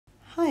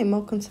Hi and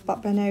welcome to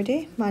Blackburn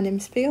Audi. My name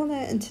is Fiona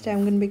and today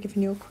I'm going to be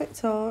giving you a quick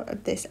tour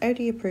of this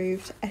Audi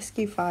approved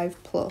SQ5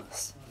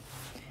 Plus.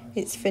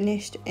 It's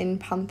finished in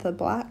Panther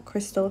Black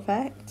Crystal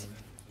Effect.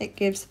 It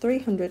gives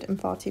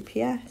 340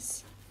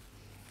 PS.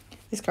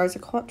 This car is a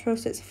quattro,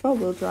 so it's a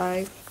 4-wheel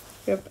drive.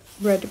 We have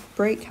red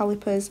brake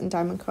calipers and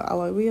diamond cut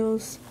alloy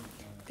wheels.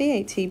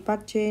 VAT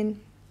badging.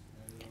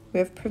 We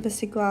have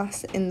privacy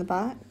glass in the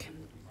back.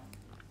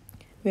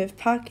 We have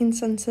parking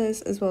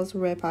sensors as well as a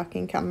rear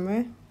parking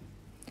camera.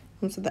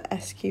 Comes with the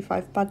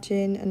SQ5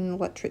 badging and an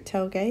electric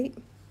tailgate.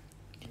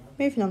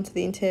 Moving on to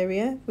the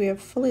interior, we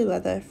have fully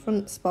leather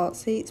front sport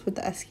seats with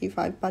the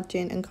SQ5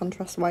 badging and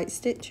contrast white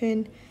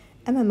stitching,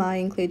 MMI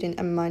including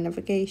MMI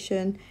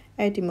navigation,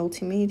 Audi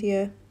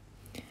multimedia,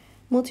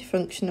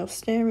 multifunctional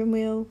steering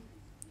wheel,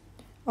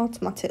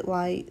 automatic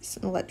lights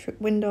and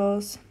electric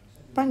windows,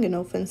 Bang &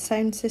 Olufsen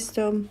sound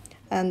system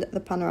and the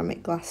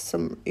panoramic glass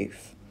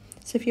sunroof.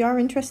 So if you are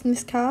interested in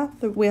this car,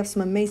 we have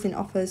some amazing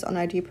offers on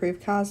Audi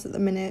approved cars at the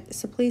minute,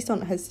 so please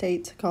don't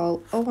hesitate to call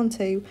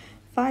 012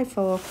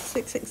 54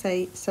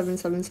 668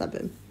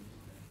 777.